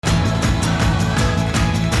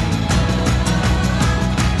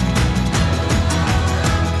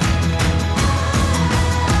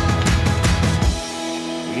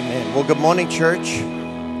Good morning, church.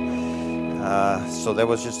 So that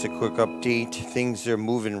was just a quick update. Things are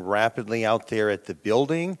moving rapidly out there at the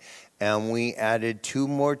building, and we added 2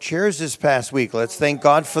 more chairs this past week. Let's thank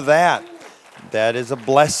God for that. That is a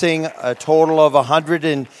blessing. A total of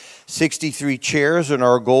 163 chairs, and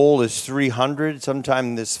our goal is 300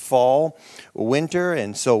 sometime this fall, winter,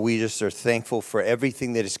 and so we just are thankful for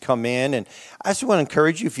everything that has come in. And I just want to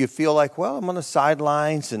encourage you, if you feel like, well, I'm on the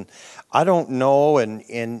sidelines and I don't know,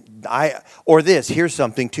 here's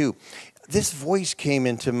something too. This voice came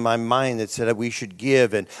into my mind that said that we should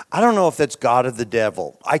give, and I don't know if that's God or the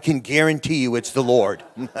devil. I can guarantee you it's the Lord.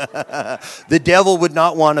 The devil would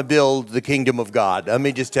not want to build the kingdom of God. Let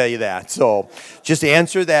me just tell you that. So just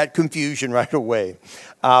answer that confusion right away.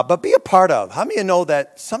 But be a part of. How many of you know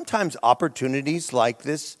that sometimes opportunities like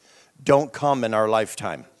this don't come in our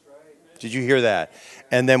lifetime? Did you hear that?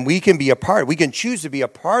 And then we can be a part. We can choose to be a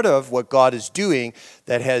part of what God is doing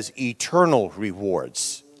that has eternal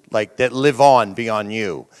rewards, like that live on beyond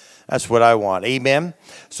you. That's what I want. Amen?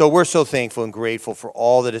 So we're so thankful and grateful for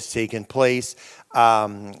all that has taken place.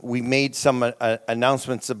 We made some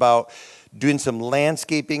announcements about doing some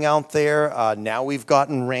landscaping out there. Now we've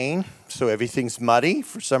gotten rain, so everything's muddy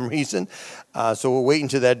for some reason. So we'll wait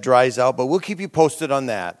until that dries out, but we'll keep you posted on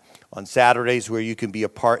that on Saturdays, where you can be a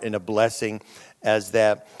part and a blessing as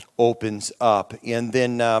that opens up. And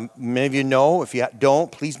then many of you know, if you don't,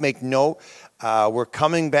 please make note. We're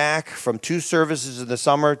coming back from 2 services in the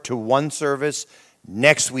summer to 1 service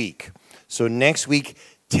next week. So next week,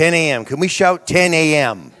 10 a.m. Can we shout 10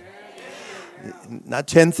 a.m.? Not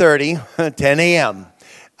 10:30, 10 a.m.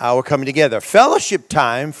 We're coming together. Fellowship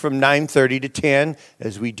time from 9:30 to 10,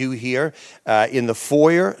 as we do here in the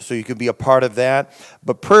foyer, so you can be a part of that.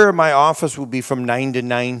 But prayer in my office will be from 9 to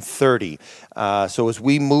 9:30. So as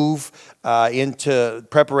we move into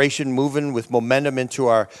preparation, moving with momentum into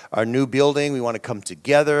our new building, we want to come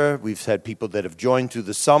together. We've had people that have joined through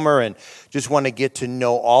the summer and just want to get to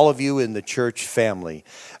know all of you in the church family.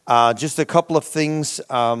 Just a couple of things.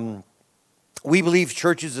 We believe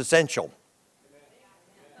church is essential.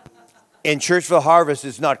 And Churchville Harvest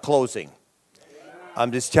is not closing.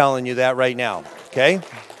 I'm just telling you that right now, okay?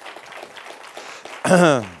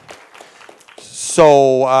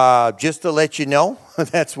 So just to let you know,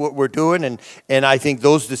 that's what we're doing. And I think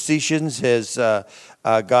those decisions has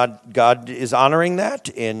God is honoring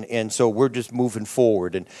that. And so we're just moving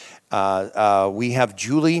forward. And we have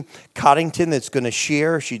Julie Coddington that's going to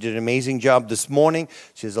share. She did an amazing job this morning.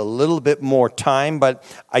 She has a little bit more time, but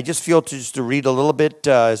I just feel to read a little bit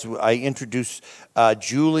as I introduce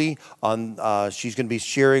Julie. She's going to be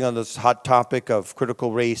sharing on this hot topic of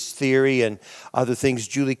critical race theory and other things.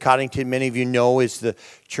 Julie Coddington, many of you know, is the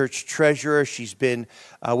church treasurer. She's been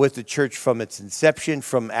with the church from its inception,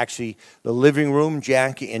 from actually the living room.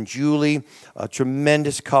 Jackie and Julie, a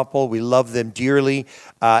tremendous couple. We love them dearly.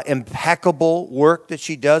 Impeccable work that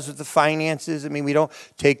she does with the finances. I mean, we don't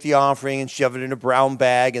take the offering and shove it in a brown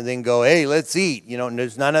bag and then go, hey, let's eat. You know,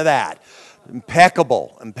 there's none of that.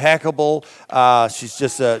 Impeccable. She's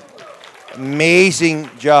just an amazing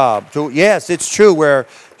job. So, yes, it's true where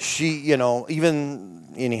she,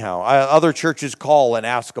 anyhow, other churches call and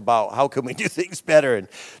ask about how can we do things better, and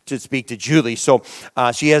to speak to Julie. So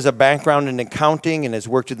she has a background in accounting and has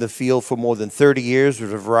worked in the field for more than 30 years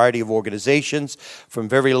with a variety of organizations, from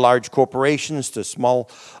very large corporations to small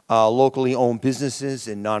locally owned businesses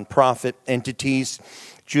and nonprofit entities.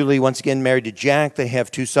 Julie, once again, married to Jack. They have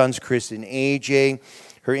 2 sons, Chris and AJ.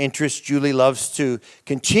 Her interest, Julie loves to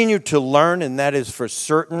continue to learn, and that is for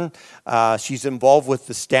certain. She's involved with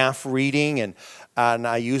the staff reading, and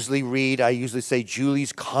I usually say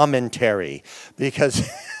Julie's commentary, because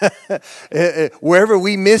wherever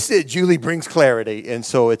we miss it, Julie brings clarity, and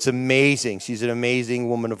so it's amazing. She's an amazing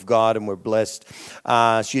woman of God, and we're blessed.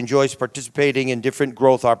 She enjoys participating in different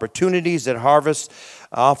growth opportunities that Harvest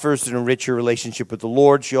offers to enrich her relationship with the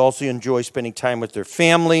Lord. She also enjoys spending time with her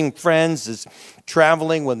family and friends, is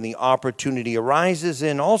traveling when the opportunity arises,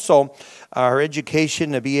 and also her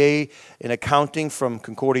education, a BA in accounting from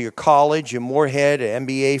Concordia College in Moorhead, an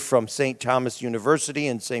MBA from St. Thomas University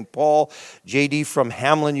in St. Paul, JD from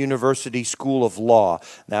Hamline University School of Law.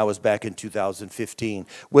 That was back in 2015.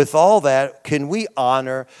 With all that, can we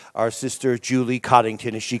honor our sister Julie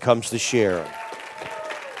Coddington as she comes to share?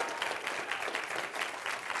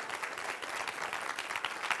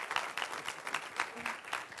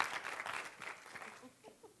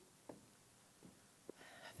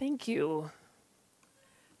 Thank you.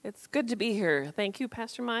 It's good to be here. Thank you,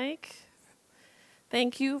 Pastor Mike.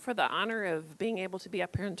 Thank you for the honor of being able to be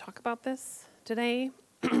up here and talk about this today.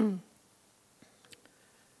 I'm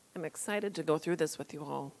excited to go through this with you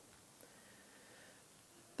all.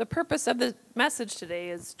 The purpose of the message today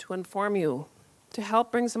is to inform you, to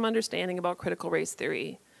help bring some understanding about critical race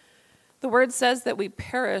theory. The word says that we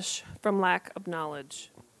perish from lack of knowledge.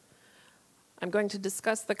 I'm going to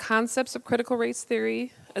discuss the concepts of critical race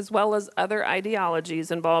theory, as well as other ideologies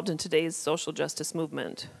involved in today's social justice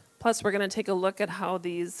movement. Plus, we're going to take a look at how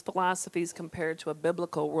these philosophies compare to a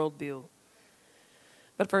biblical worldview.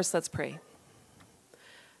 But first, let's pray.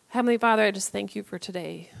 Heavenly Father, I just thank you for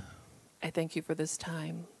today. I thank you for this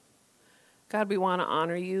time. God, we want to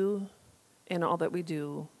honor you in all that we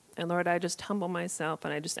do. And Lord, I just humble myself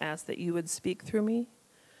and I just ask that you would speak through me.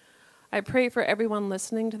 I pray for everyone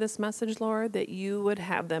listening to this message, Lord, that you would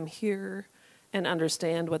have them hear and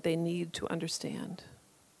understand what they need to understand.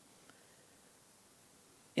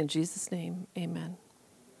 In Jesus' name, amen.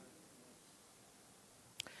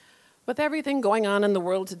 With everything going on in the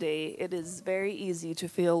world today, it is very easy to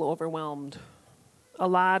feel overwhelmed. A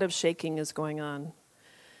lot of shaking is going on.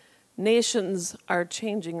 Nations are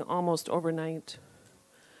changing almost overnight.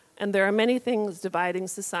 And there are many things dividing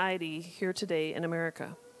society here today in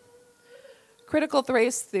America. Critical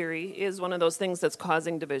race theory is one of those things that's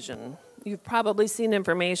causing division. You've probably seen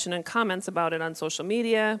information and comments about it on social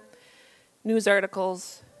media, news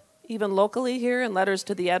articles, even locally here in letters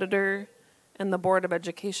to the editor and the Board of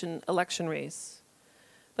Education election race.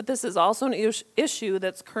 But this is also an issue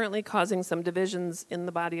that's currently causing some divisions in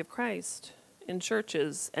the body of Christ, in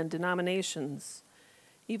churches and denominations,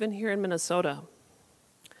 even here in Minnesota.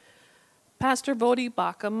 Pastor Voddie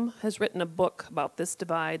Baucham has written a book about this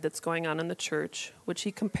divide that's going on in the church, which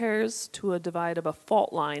he compares to a divide of a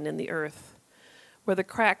fault line in the earth, where the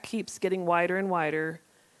crack keeps getting wider and wider,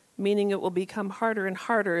 meaning it will become harder and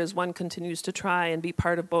harder as one continues to try and be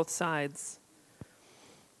part of both sides.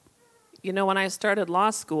 You know, when I started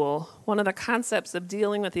law school, one of the concepts of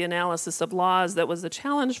dealing with the analysis of laws that was a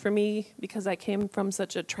challenge for me, because I came from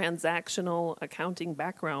such a transactional accounting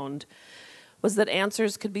background, was that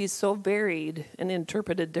answers could be so varied and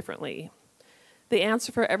interpreted differently. The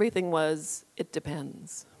answer for everything was, it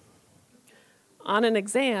depends. On an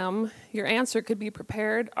exam, your answer could be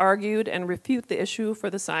prepared, argued, and refute the issue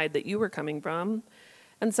for the side that you were coming from,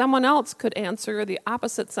 and someone else could answer the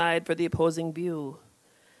opposite side for the opposing view.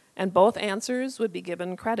 And both answers would be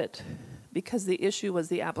given credit, because the issue was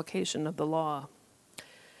the application of the law.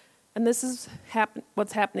 And this is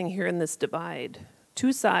what's happening here in this divide.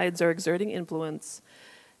 Two sides are exerting influence,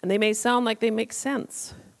 and they may sound like they make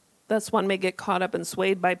sense. Thus, one may get caught up and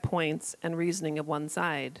swayed by points and reasoning of one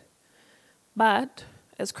side. But,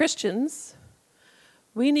 as Christians,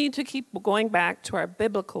 we need to keep going back to our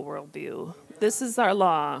biblical worldview. This is our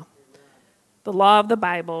law, the law of the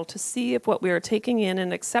Bible, to see if what we are taking in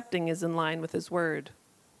and accepting is in line with His Word.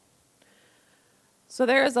 So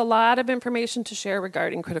there is a lot of information to share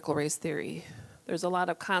regarding critical race theory. There's a lot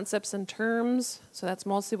of concepts and terms, so that's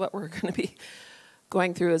mostly what we're going to be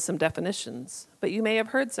going through as some definitions. But you may have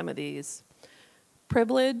heard some of these.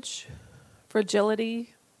 Privilege,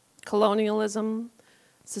 fragility, colonialism,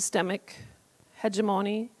 systemic,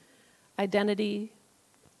 hegemony, identity,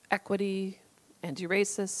 equity,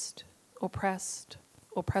 anti-racist, oppressed,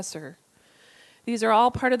 oppressor. These are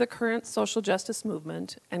all part of the current social justice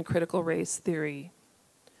movement and critical race theory.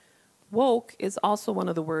 Woke is also one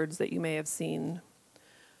of the words that you may have seen.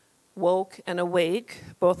 Woke and awake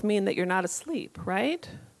both mean that you're not asleep, right?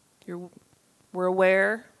 We're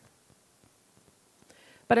aware.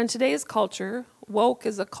 But in today's culture, woke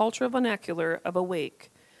is a cultural vernacular of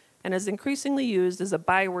awake and is increasingly used as a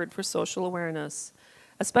byword for social awareness,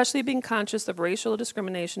 especially being conscious of racial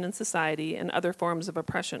discrimination in society and other forms of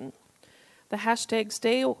oppression. The hashtag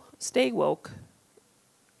Stay Woke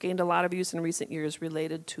gained a lot of use in recent years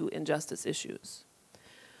related to injustice issues.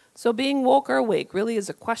 So being woke or awake really is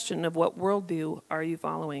a question of what worldview are you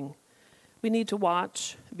following. We need to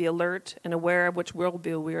watch, be alert, and aware of which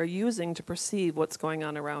worldview we are using to perceive what's going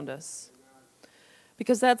on around us.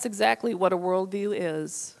 Because that's exactly what a worldview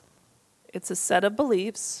is. It's a set of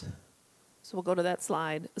beliefs, so we'll go to that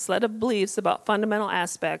slide, a set of beliefs about fundamental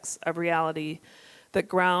aspects of reality that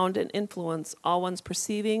ground and influence all one's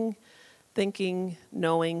perceiving, thinking,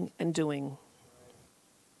 knowing, and doing.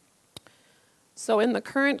 So in the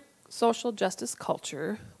current social justice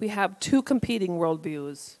culture, we have two competing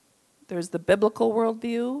worldviews. There's the biblical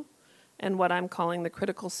worldview and what I'm calling the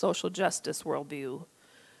critical social justice worldview.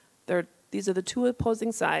 These are the two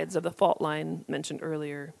opposing sides of the fault line mentioned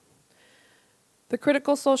earlier. The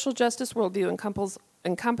critical social justice worldview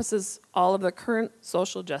encompasses all of the current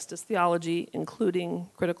social justice theology, including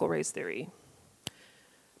critical race theory.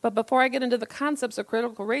 But before I get into the concepts of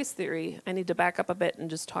critical race theory, I need to back up a bit and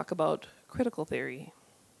just talk about critical theory.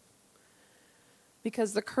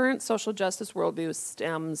 because the current social justice worldview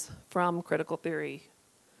stems from critical theory.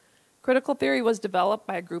 Critical theory was developed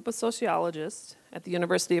by a group of sociologists at the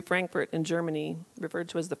University of Frankfurt in Germany, referred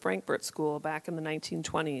to as the Frankfurt School, back in the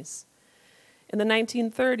 1920s. In the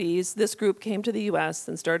 1930s, this group came to the US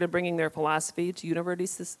and started bringing their philosophy to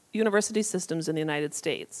university systems in the United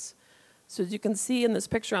States. So as you can see in this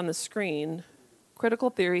picture on the screen, critical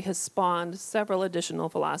theory has spawned several additional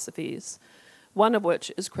philosophies, one of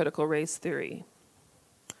which is critical race theory.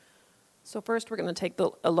 So first we're going to take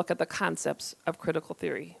a look at the concepts of critical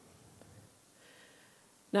theory.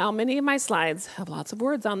 Now, many of my slides have lots of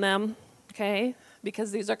words on them, okay,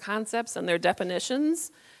 because these are concepts and they're definitions,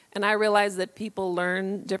 and I realize that people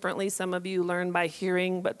learn differently. Some of you learn by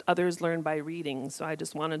hearing, but others learn by reading, so I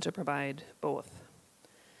just wanted to provide both.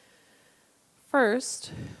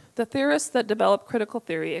 First, the theorists that developed critical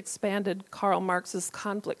theory expanded Karl Marx's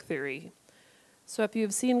conflict theory. So if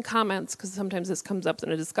you've seen comments, because sometimes this comes up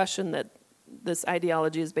in a discussion that this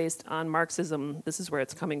ideology is based on Marxism, this is where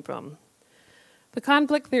it's coming from. The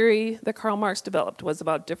conflict theory that Karl Marx developed was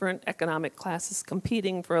about different economic classes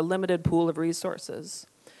competing for a limited pool of resources.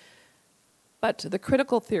 But the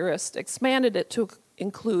critical theorist expanded it to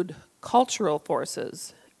include cultural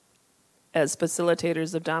forces as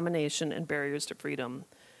facilitators of domination and barriers to freedom.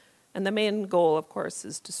 And the main goal, of course,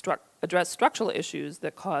 is to address structural issues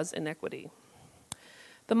that cause inequity.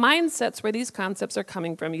 The mindsets where these concepts are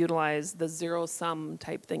coming from utilize the zero-sum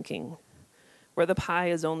type thinking, where the pie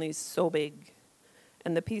is only so big,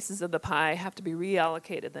 and the pieces of the pie have to be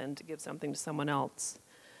reallocated then to give something to someone else.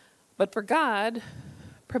 But for God,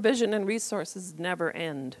 provision and resources never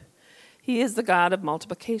end. He is the God of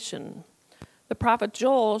multiplication. The prophet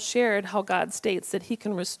Joel shared how God states that he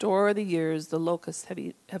can restore the years the locusts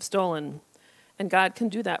have stolen, and God can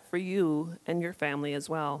do that for you and your family as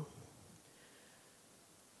well.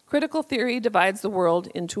 Critical theory divides the world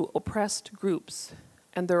into oppressed groups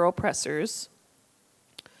and their oppressors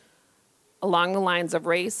along the lines of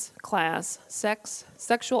race, class, sex,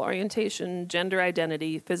 sexual orientation, gender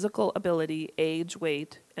identity, physical ability, age,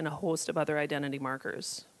 weight, and a host of other identity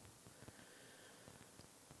markers.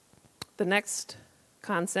 The next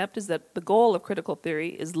concept is that the goal of critical theory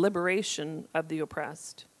is liberation of the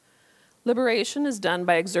oppressed. Liberation is done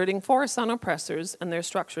by exerting force on oppressors and their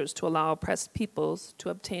structures to allow oppressed peoples to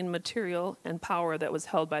obtain material and power that was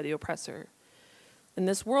held by the oppressor. In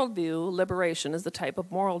this worldview, liberation is the type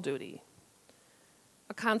of moral duty.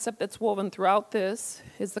 A concept that's woven throughout this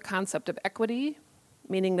is the concept of equity,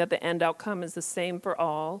 meaning that the end outcome is the same for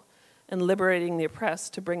all, and liberating the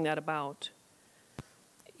oppressed to bring that about.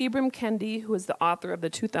 Ibram Kendi, who is the author of the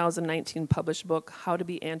 2019 published book, How to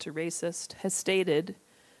Be Anti-Racist, has stated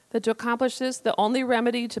that to accomplish this, the only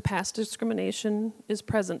remedy to past discrimination is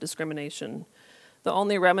present discrimination. The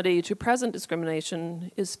only remedy to present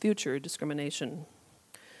discrimination is future discrimination.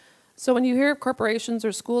 So when you hear of corporations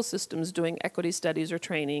or school systems doing equity studies or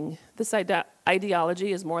training, this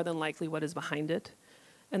ideology is more than likely what is behind it.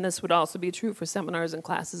 And this would also be true for seminars and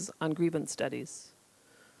classes on grievance studies.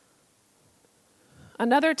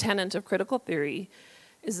 Another tenet of critical theory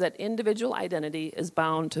is that individual identity is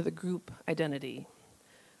bound to the group identity.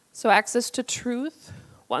 So access to truth,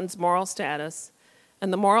 one's moral status,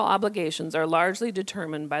 and the moral obligations are largely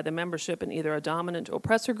determined by the membership in either a dominant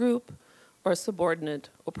oppressor group or a subordinate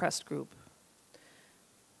oppressed group.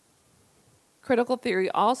 Critical theory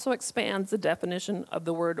also expands the definition of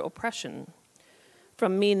the word oppression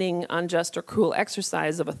from meaning unjust or cruel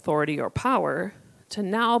exercise of authority or power to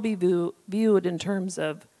now be viewed in terms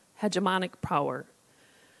of hegemonic power.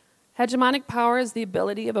 Hegemonic power is the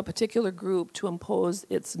ability of a particular group to impose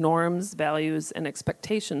its norms, values, and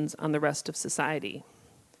expectations on the rest of society.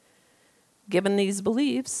 Given these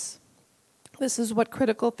beliefs, this is what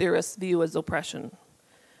critical theorists view as oppression.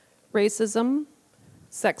 Racism,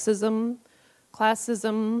 sexism,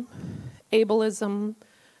 classism, ableism,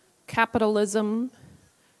 capitalism,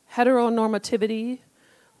 heteronormativity,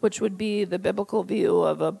 which would be the biblical view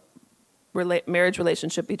of a marriage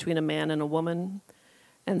relationship between a man and a woman,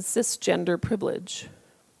 and cisgender privilege.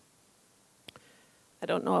 I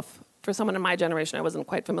don't know if, for someone in my generation, I wasn't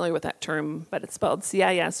quite familiar with that term, but it's spelled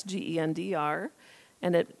CISGENDR,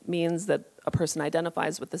 and it means that a person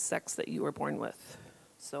identifies with the sex that you were born with.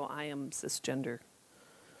 So I am cisgender.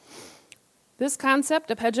 This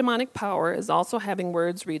concept of hegemonic power is also having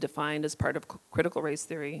words redefined as part of critical race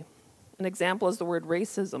theory. An example is the word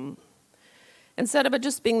racism. Instead of it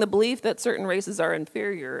just being the belief that certain races are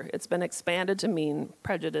inferior, it's been expanded to mean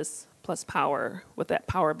prejudice plus power, with that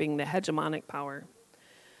power being the hegemonic power.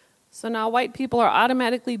 So now white people are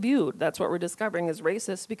automatically viewed, that's what we're discovering, as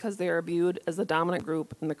racist because they are viewed as the dominant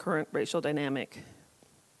group in the current racial dynamic.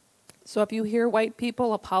 So if you hear white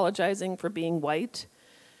people apologizing for being white,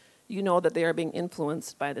 you know that they are being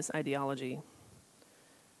influenced by this ideology.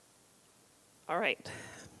 All right,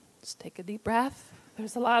 just take a deep breath.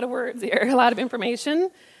 There's a lot of words here, a lot of information.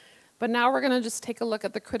 But now we're going to just take a look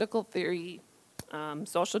at the critical theory,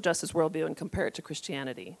 social justice worldview, and compare it to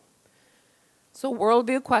Christianity. So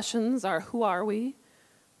worldview questions are: who are we?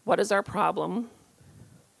 What is our problem?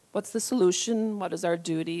 What's the solution? What is our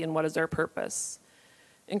duty? And what is our purpose?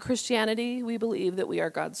 In Christianity, we believe that we are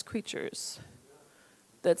God's creatures,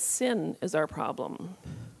 that sin is our problem.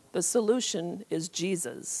 The solution is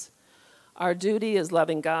Jesus. Our duty is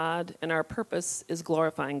loving God, and our purpose is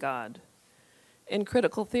glorifying God. In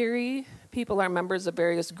critical theory, people are members of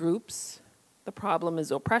various groups. The problem is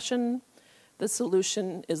oppression. The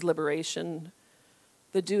solution is liberation.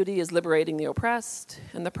 The duty is liberating the oppressed,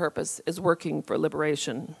 and the purpose is working for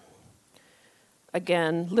liberation.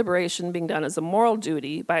 Again, liberation being done as a moral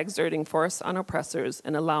duty by exerting force on oppressors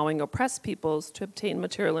and allowing oppressed peoples to obtain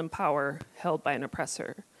material and power held by an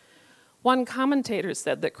oppressor. One commentator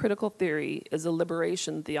said that critical theory is a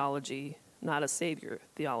liberation theology, not a savior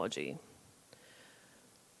theology.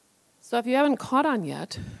 So if you haven't caught on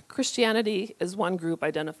yet, Christianity is one group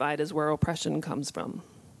identified as where oppression comes from.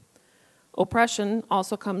 Oppression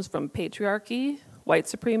also comes from patriarchy, white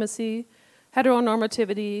supremacy,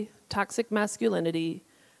 heteronormativity, toxic masculinity,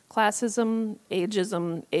 classism,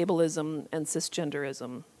 ageism, ableism, and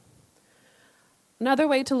cisgenderism. Another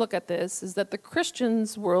way to look at this is that the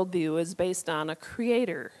Christian's worldview is based on a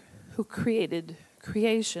creator who created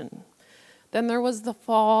creation. Then there was the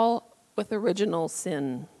fall with original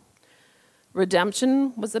sin.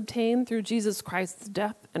 Redemption was obtained through Jesus Christ's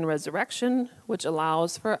death and resurrection, which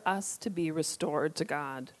allows for us to be restored to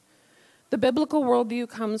God. The biblical worldview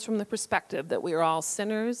comes from the perspective that we are all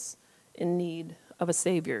sinners in need of a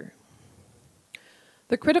Savior.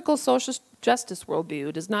 The critical social justice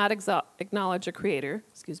worldview does not acknowledge a creator,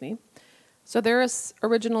 so their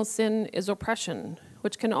original sin is oppression,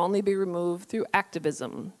 which can only be removed through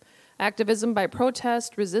activism. Activism by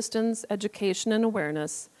protest, resistance, education, and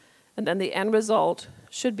awareness, and then the end result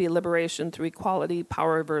should be liberation through equality,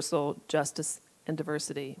 power reversal, justice, and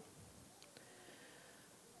diversity.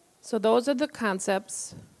 So those are the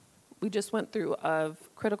concepts we just went through of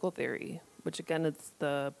critical theory, which again is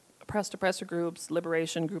the oppressed oppressor groups,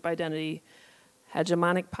 liberation, group identity,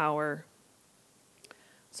 hegemonic power.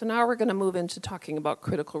 So now we're going to move into talking about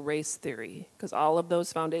critical race theory, because all of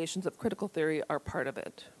those foundations of critical theory are part of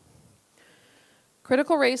it.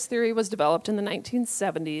 Critical race theory was developed in the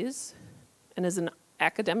 1970s and is an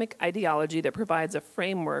academic ideology that provides a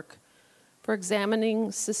framework for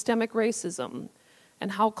examining systemic racism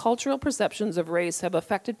and how cultural perceptions of race have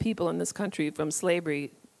affected people in this country from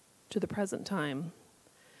slavery to the present time.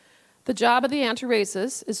 The job of the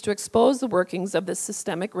anti-racist is to expose the workings of this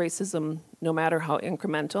systemic racism, no matter how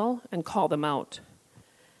incremental, and call them out.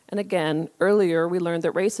 And again, earlier we learned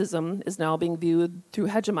that racism is now being viewed through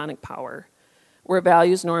hegemonic power, where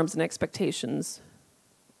values, norms, and expectations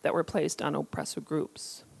that were placed on oppressive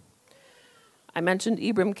groups. I mentioned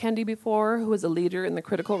Ibram Kendi before, who is a leader in the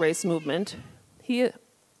critical race movement. He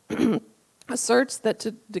asserts that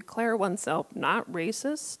to declare oneself not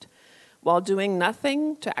racist while doing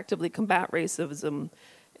nothing to actively combat racism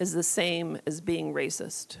is the same as being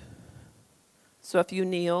racist. So if you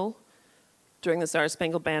kneel during the Star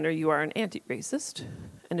Spangled Banner, you are an anti-racist,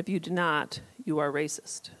 and if you do not, you are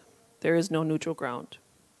racist. There is no neutral ground.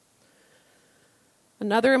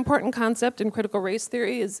 Another important concept in critical race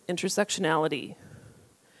theory is intersectionality.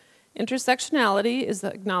 Intersectionality is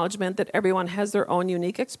the acknowledgement that everyone has their own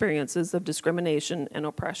unique experiences of discrimination and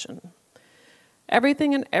oppression.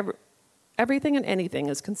 Everything and anything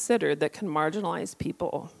is considered that can marginalize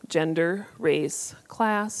people: gender, race,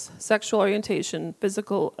 class, sexual orientation,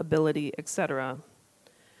 physical ability, etc.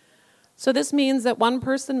 So this means that one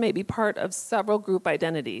person may be part of several group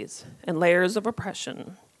identities and layers of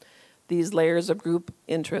oppression. These layers of group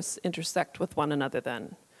interests intersect with one another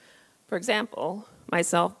then. For example,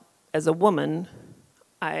 myself as a woman,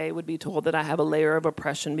 I would be told that I have a layer of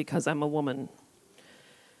oppression because I'm a woman.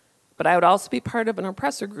 But I would also be part of an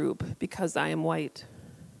oppressor group because I am white.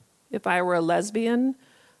 If I were a lesbian,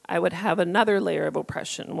 I would have another layer of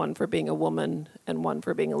oppression, one for being a woman and one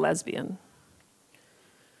for being a lesbian.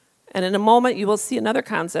 And in a moment, you will see another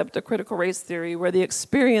concept of critical race theory where the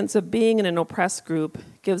experience of being in an oppressed group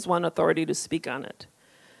gives one authority to speak on it.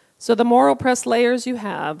 So the more oppressed layers you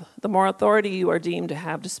have, the more authority you are deemed to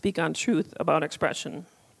have to speak on truth about expression.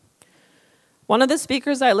 One of the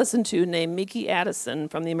speakers I listened to, named Miki Addison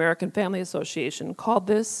from the American Family Association, called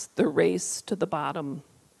this the race to the bottom,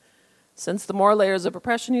 since the more layers of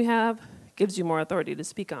oppression you have, gives you more authority to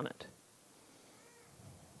speak on it.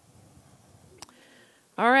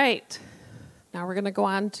 All right, now we're going to go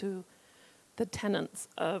on to the tenets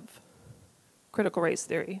of critical race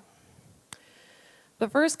theory. The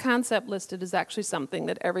first concept listed is actually something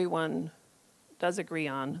that everyone does agree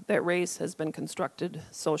on, that race has been constructed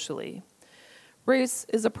socially. Race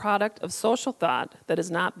is a product of social thought that is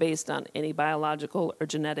not based on any biological or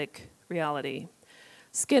genetic reality.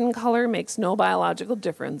 Skin color makes no biological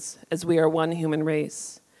difference, as we are one human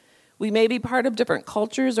race. We may be part of different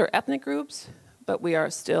cultures or ethnic groups, but we are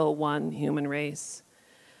still one human race.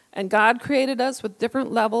 And God created us with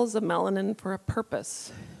different levels of melanin for a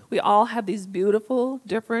purpose. We all have these beautiful,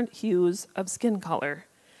 different hues of skin color.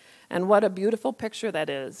 And what a beautiful picture that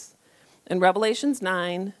is. In Revelations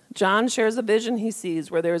 9, John shares a vision he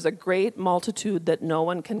sees where there is a great multitude that no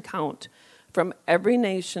one can count, from every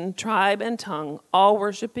nation, tribe, and tongue, all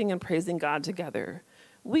worshiping and praising God together.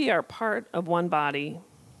 We are part of one body.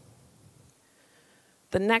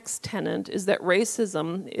 The next tenet is that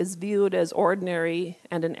racism is viewed as ordinary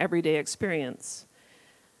and an everyday experience.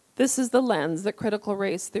 This is the lens that critical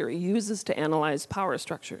race theory uses to analyze power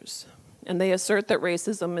structures. And they assert that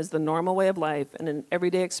racism is the normal way of life and an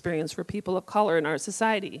everyday experience for people of color in our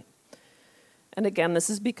society. And again, this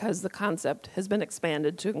is because the concept has been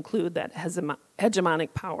expanded to include that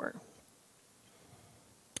hegemonic power.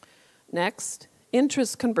 Next,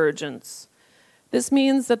 interest convergence. This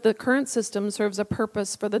means that the current system serves a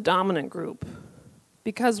purpose for the dominant group.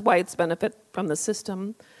 Because whites benefit from the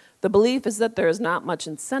system, the belief is that there is not much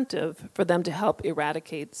incentive for them to help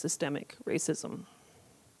eradicate systemic racism.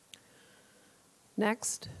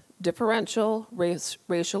 Next, differential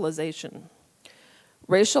racialization.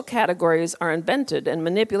 Racial categories are invented and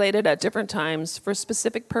manipulated at different times for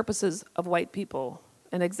specific purposes of white people.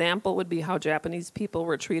 An example would be how Japanese people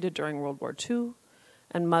were treated during World War II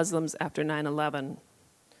and Muslims after 9/11.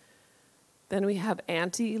 Then we have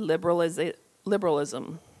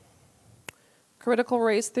anti-liberalism. Critical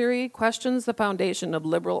race theory questions the foundation of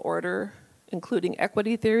liberal order, including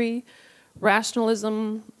equity theory,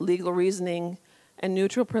 rationalism, legal reasoning, and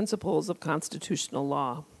neutral principles of constitutional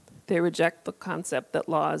law. They reject the concept that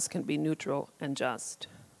laws can be neutral and just.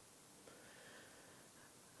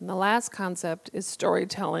 And the last concept is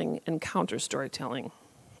storytelling and counter-storytelling.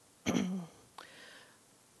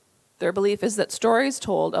 Their belief is that stories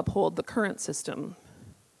told uphold the current system.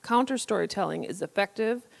 Counter-storytelling is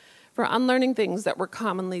effective for unlearning things that were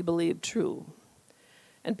commonly believed true.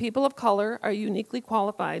 And people of color are uniquely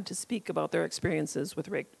qualified to speak about their experiences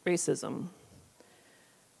with racism.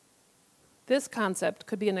 This concept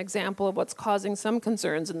could be an example of what's causing some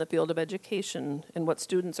concerns in the field of education and what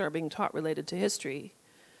students are being taught related to history.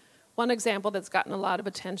 One example that's gotten a lot of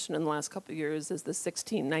attention in the last couple of years is the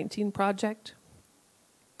 1619 Project.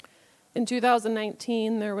 In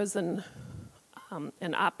 2019, there was an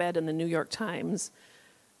op-ed in the New York Times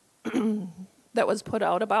that was put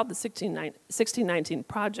out about the 1619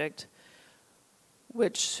 Project,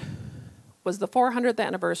 which was the 400th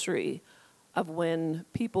anniversary of when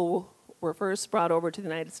people were first brought over to the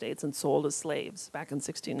United States and sold as slaves back in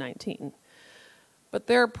 1619. But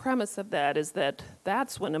their premise of that is that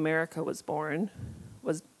that's when America was born,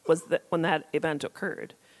 when that event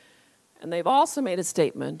occurred. And they've also made a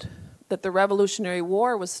statement that the Revolutionary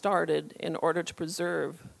War was started in order to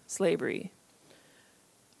preserve slavery.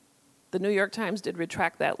 The New York Times did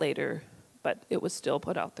retract that later, but it was still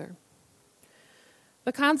put out there.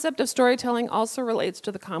 The concept of storytelling also relates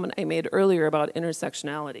to the comment I made earlier about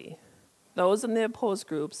intersectionality. Those in the opposed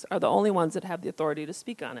groups are the only ones that have the authority to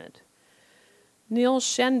speak on it. Neil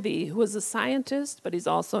Shenvi, who is a scientist, but he's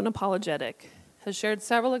also an apologetic, has shared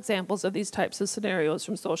several examples of these types of scenarios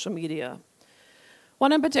from social media.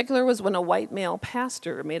 One in particular was when a white male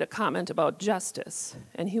pastor made a comment about justice,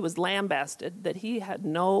 and he was lambasted that he had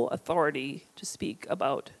no authority to speak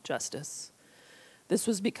about justice. This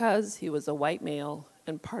was because he was a white male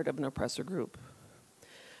and part of an oppressor group.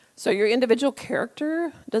 So your individual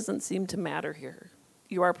character doesn't seem to matter here.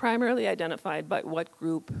 You are primarily identified by what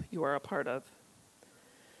group you are a part of.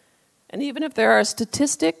 And even if there are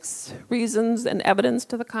statistics, reasons, and evidence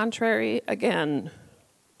to the contrary, again,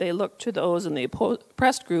 they look to those in the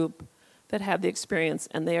oppressed group that have the experience,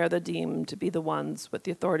 and they are deemed to be the ones with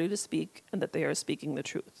the authority to speak and that they are speaking the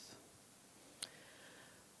truth.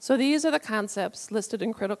 So these are the concepts listed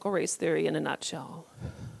in critical race theory in a nutshell.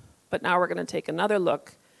 But now we're going to take another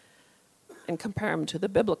look and compare them to the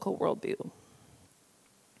biblical worldview.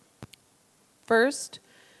 First,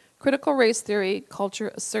 Critical race theory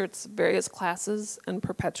culture asserts various classes and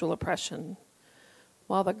perpetual oppression,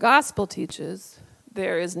 while the gospel teaches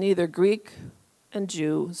there is neither Greek and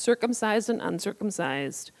Jew, circumcised and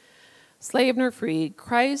uncircumcised, slave nor free.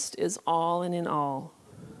 Christ is all and in all.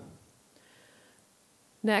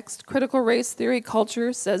 Next, critical race theory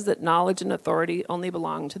culture says that knowledge and authority only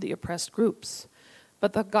belong to the oppressed groups.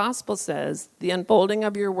 But the gospel says the unfolding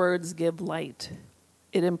of your words give light.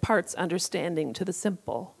 It imparts understanding to the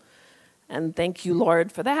simple. And thank you, Lord,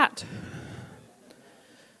 for that.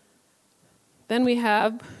 Then we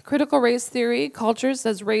have critical race theory culture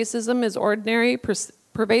says racism is ordinary,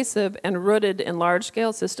 pervasive, and rooted in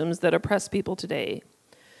large-scale systems that oppress people today.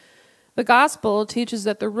 The gospel teaches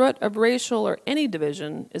that the root of racial or any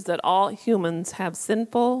division is that all humans have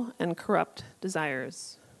sinful and corrupt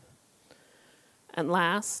desires. And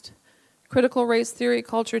last, critical race theory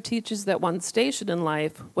culture teaches that one's station in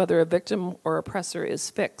life, whether a victim or oppressor, is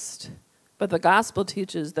fixed. But the gospel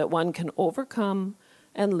teaches that one can overcome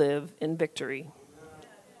and live in victory.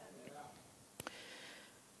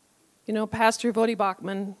 You know, Pastor Vodi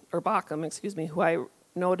Bacham, who I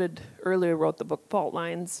noted earlier wrote the book Fault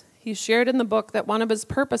Lines, he shared in the book that one of his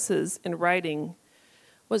purposes in writing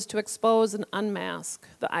was to expose and unmask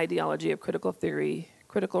the ideology of critical theory,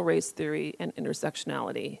 critical race theory, and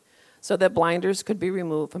intersectionality, so that blinders could be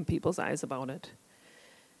removed from people's eyes about it.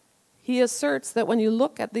 He asserts that when you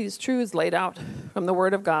look at these truths laid out from the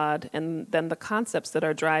Word of God and then the concepts that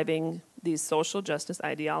are driving these social justice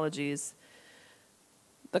ideologies,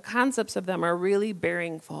 the concepts of them are really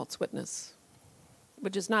bearing false witness,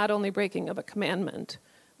 which is not only breaking of a commandment,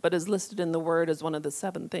 but is listed in the Word as one of the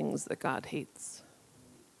 7 things that God hates.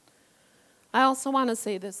 I also want to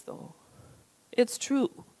say this, though. It's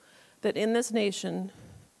true that in this nation,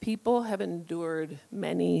 people have endured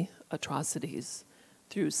many atrocities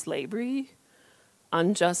through slavery,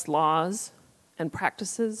 unjust laws, and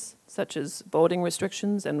practices such as voting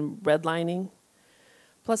restrictions and redlining,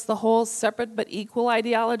 plus the whole separate but equal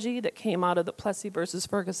ideology that came out of the Plessy versus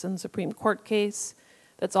Ferguson Supreme Court case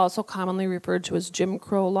that's also commonly referred to as Jim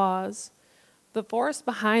Crow laws. The force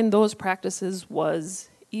behind those practices was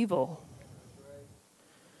evil.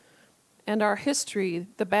 And our history,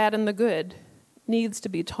 the bad and the good, needs to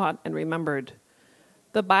be taught and remembered.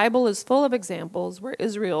 The Bible is full of examples where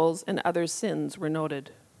Israel's and other sins were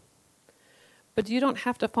noted. But you don't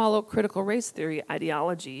have to follow critical race theory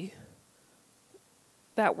ideology,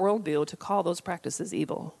 that worldview, to call those practices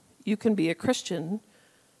evil. You can be a Christian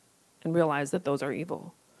and realize that those are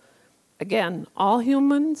evil. Again, all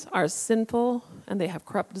humans are sinful and they have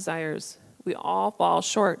corrupt desires. We all fall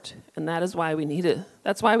short, and that's why we need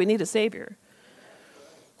a Savior.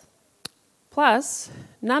 Plus,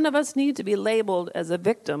 none of us need to be labeled as a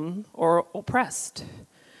victim or oppressed.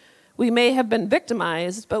 We may have been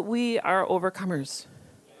victimized, but we are overcomers.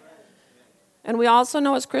 And we also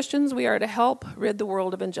know as Christians we are to help rid the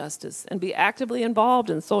world of injustice and be actively involved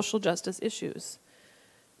in social justice issues.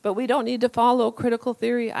 But we don't need to follow critical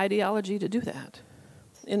theory ideology to do that.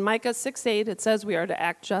 In Micah 6:8, it says we are to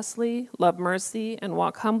act justly, love mercy, and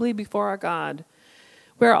walk humbly before our God.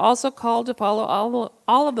 We are also called to follow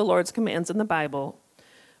all of the Lord's commands in the Bible.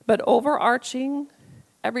 But overarching,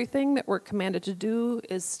 everything that we're commanded to do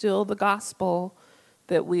is still the gospel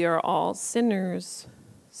that we are all sinners,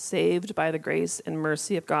 saved by the grace and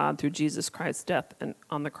mercy of God through Jesus Christ's death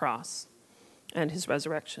on the cross and his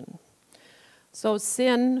resurrection. So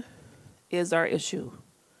sin is our issue.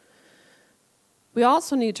 We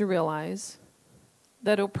also need to realize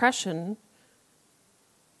that oppression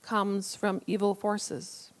comes from evil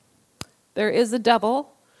forces. There is a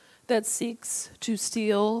devil that seeks to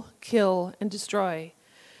steal, kill, and destroy.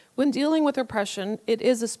 When dealing with oppression, it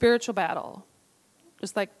is a spiritual battle,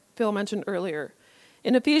 just like Phil mentioned earlier.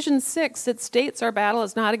 In Ephesians 6, it states our battle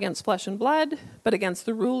is not against flesh and blood, but against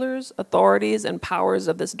the rulers, authorities, and powers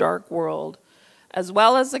of this dark world, as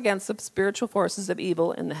well as against the spiritual forces of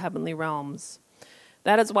evil in the heavenly realms.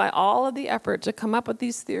 That is why all of the effort to come up with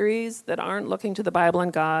these theories that aren't looking to the Bible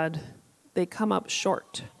and God, they come up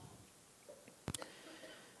short.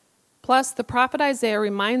 Plus, the prophet Isaiah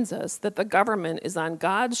reminds us that the government is on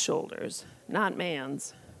God's shoulders, not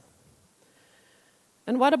man's.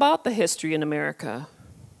 And what about the history in America?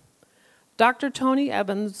 Dr. Tony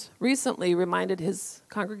Evans recently reminded his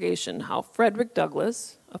congregation how Frederick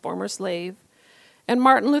Douglass, a former slave, and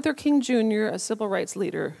Martin Luther King Jr., a civil rights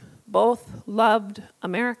leader, both loved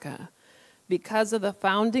America because of the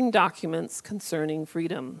founding documents concerning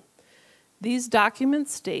freedom. These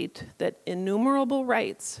documents state that innumerable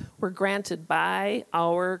rights were granted by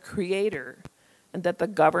our Creator and that the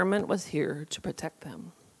government was here to protect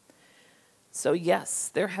them. So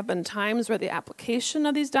yes, there have been times where the application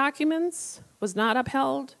of these documents was not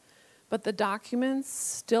upheld, but the documents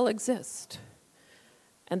still exist.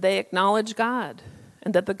 And they acknowledge God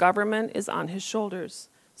and that the government is on his shoulders.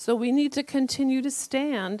 So we need to continue to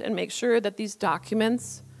stand and make sure that these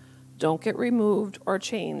documents don't get removed or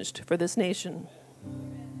changed for this nation.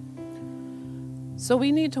 So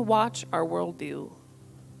we need to watch our worldview.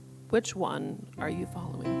 Which one are you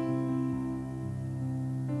following?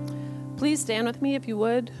 Please stand with me if you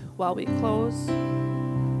would while we close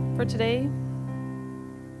for today.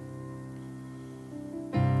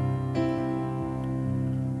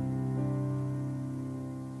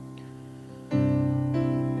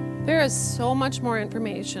 There is so much more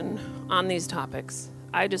information on these topics.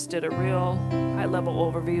 I just did a real high-level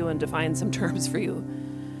overview and defined some terms for you.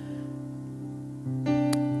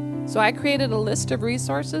 So I created a list of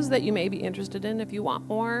resources that you may be interested in if you want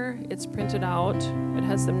more. It's printed out. It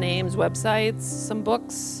has some names, websites, some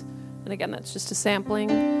books. And again, that's just a sampling.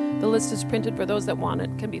 The list is printed for those that want it.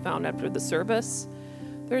 It can be found after the service.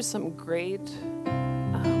 There's some great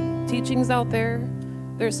teachings out there.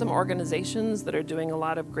 There's some organizations that are doing a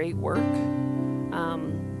lot of great work.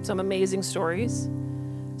 Some amazing stories.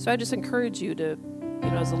 So I just encourage you to,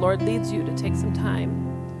 as the Lord leads you, to take some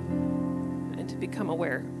time and to become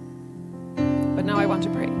aware. But now I want to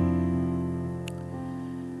pray.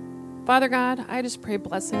 Father God, I just pray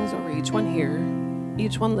blessings over each one here,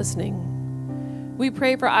 each one listening. We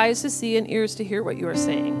pray for eyes to see and ears to hear what you are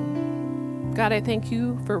saying. God, I thank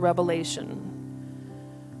you for revelation.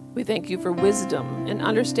 We thank you for wisdom and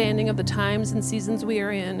understanding of the times and seasons we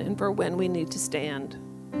are in and for when we need to stand.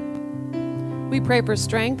 We pray for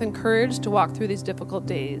strength and courage to walk through these difficult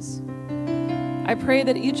days. I pray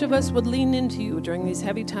that each of us would lean into you during these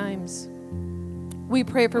heavy times. We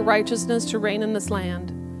pray for righteousness to reign in this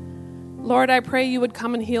land. Lord, I pray you would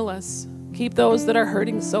come and heal us. Keep those that are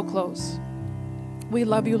hurting so close. We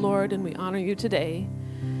love you, Lord, and we honor you today.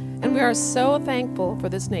 And we are so thankful for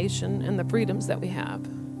this nation and the freedoms that we have.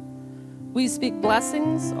 We speak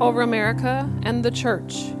blessings over America and the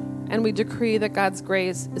church, and we decree that God's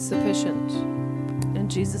grace is sufficient. In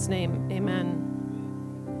Jesus' name, amen.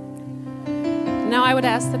 Now I would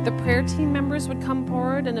ask that the prayer team members would come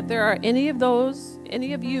forward, and if there are any of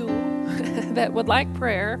you that would like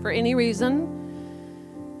prayer for any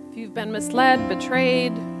reason, if you've been misled,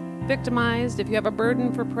 betrayed, victimized, if you have a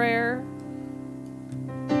burden for prayer,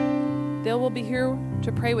 they will be here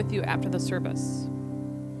to pray with you after the service.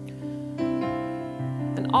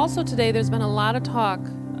 And also today there's been a lot of talk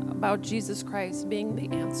about Jesus Christ being the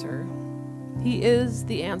answer. He is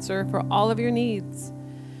the answer for all of your needs.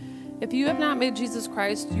 If you have not made Jesus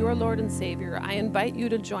Christ your Lord and Savior, I invite you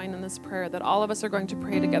to join in this prayer that all of us are going to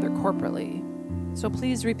pray together corporately. So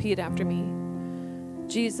please repeat after me.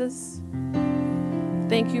 Jesus,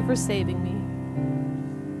 thank you for saving me.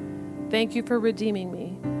 Thank you for redeeming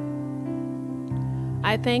me.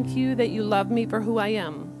 I thank you that you love me for who I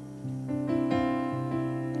am.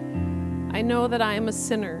 I know that I am a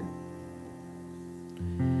sinner,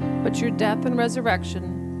 but your death and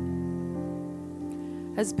resurrection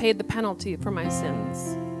has paid the penalty for my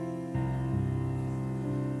sins.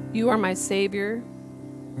 You are my Savior.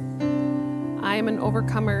 I am an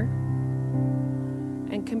overcomer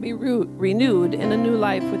and can be renewed in a new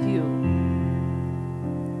life with you.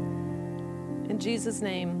 In Jesus'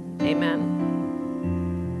 name, amen.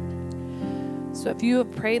 So if you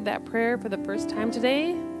have prayed that prayer for the first time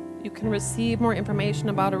today, you can receive more information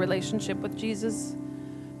about a relationship with Jesus.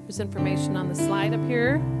 There's information on the slide up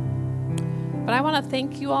here. But I want to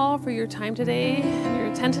thank you all for your time today and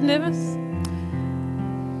your attentiveness.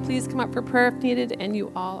 Please come up for prayer if needed, and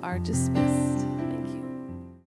you all are dismissed.